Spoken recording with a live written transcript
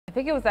I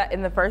think it was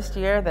in the first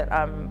year that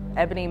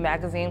Ebony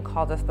magazine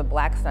called us the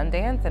Black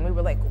Sundance, and we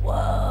were like,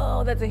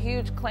 whoa, that's a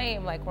huge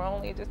claim. Like, we're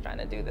only just trying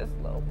to do this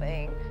little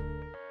thing.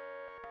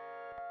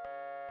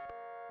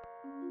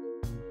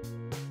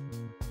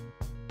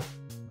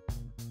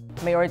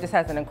 Marjorie just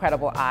has an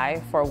incredible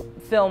eye for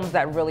films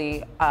that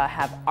really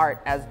have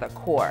art as the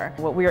core.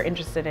 What we're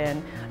interested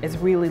in is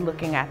really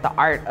looking at the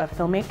art of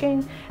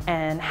filmmaking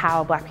and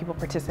how Black people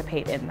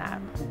participate in that.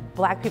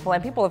 Black people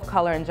and people of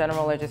color in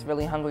general are just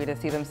really hungry to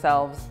see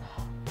themselves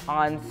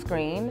on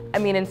screen. I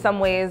mean, in some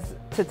ways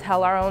to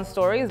tell our own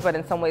stories, but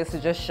in some ways to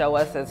just show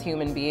us as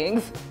human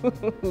beings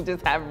who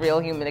just have real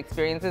human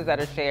experiences that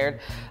are shared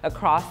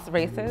across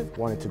races.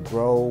 Wanting to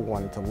grow,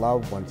 wanting to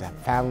love, wanting to have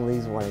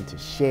families, wanting to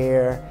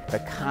share. The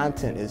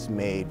content is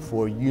made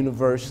for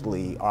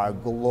universally our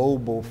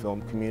global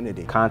film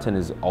community. Content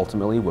is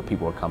ultimately what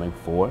people are coming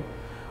for,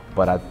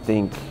 but I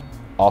think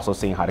also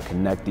seeing how to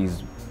connect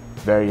these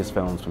various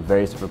films from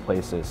various different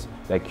places,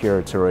 that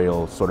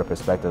curatorial sort of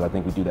perspective, I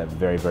think we do that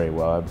very, very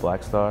well at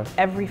BlackStar.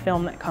 Every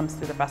film that comes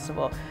through the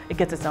festival, it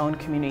gets its own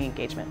community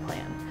engagement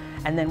plan.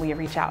 And then we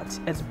reach out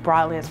as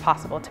broadly as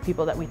possible to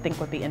people that we think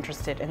would be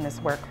interested in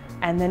this work.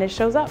 And then it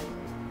shows up.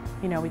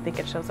 You know, we think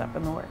it shows up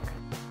in the work.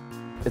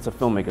 It's a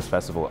filmmakers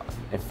festival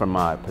from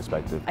my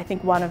perspective. I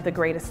think one of the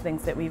greatest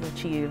things that we've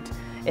achieved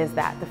is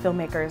that the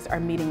filmmakers are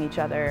meeting each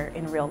other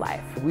in real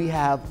life. We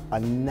have a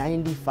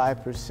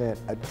 95%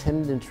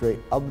 attendance rate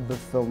of the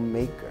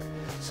filmmaker.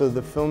 So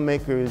the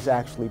filmmaker is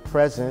actually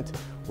present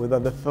with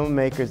other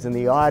filmmakers in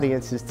the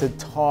audiences to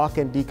talk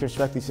and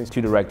deconstruct these things.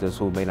 Two directors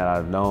who may not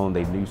have known,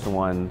 they knew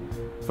someone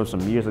from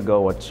some years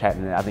ago or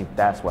chatting, I think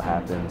that's what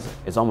happens.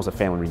 It's almost a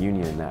family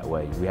reunion in that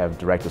way. We have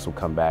directors who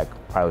come back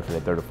probably for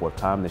their third or fourth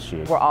time this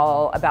year. We're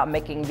all about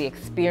making the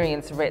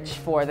experience rich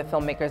for the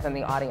filmmakers and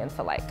the audience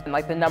alike. And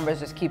like the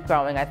numbers just keep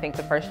growing. I think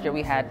the first year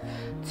we had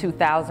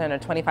 2,000 or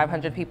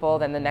 2,500 people,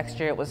 then the next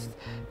year it was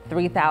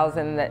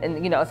 3,000,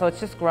 and you know, so it's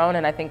just grown,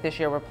 and I think this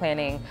year we're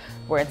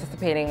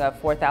anticipating a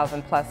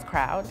 4,000 plus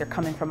crowd. They're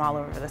coming from all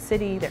over the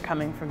city, they're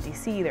coming from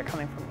DC, they're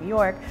coming from New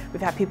York.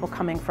 We've had people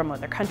coming from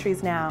other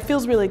countries now. It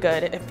feels really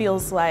good. It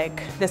feels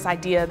like this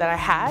idea that I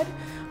had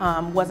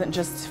wasn't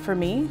just for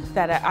me,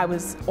 that I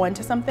was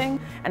onto something.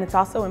 And it's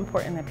also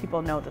important that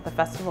people know that the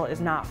festival is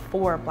not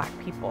for Black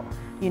people.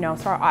 You know,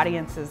 so our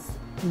audience is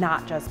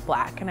not just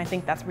Black, and I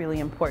think that's really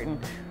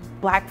important.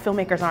 Black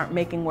filmmakers aren't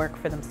making work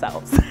for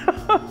themselves.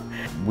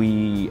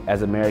 We,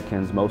 as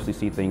Americans, mostly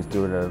see things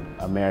through the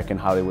American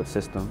Hollywood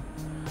system.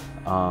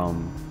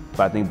 But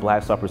I think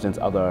BlackStar presents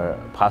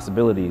other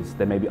possibilities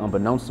that may be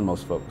unbeknownst to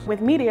most folks.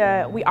 With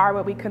media, we are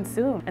what we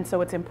consume. And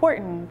so it's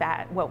important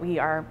that what we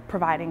are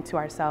providing to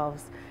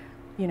ourselves,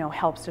 you know,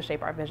 helps to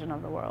shape our vision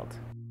of the world.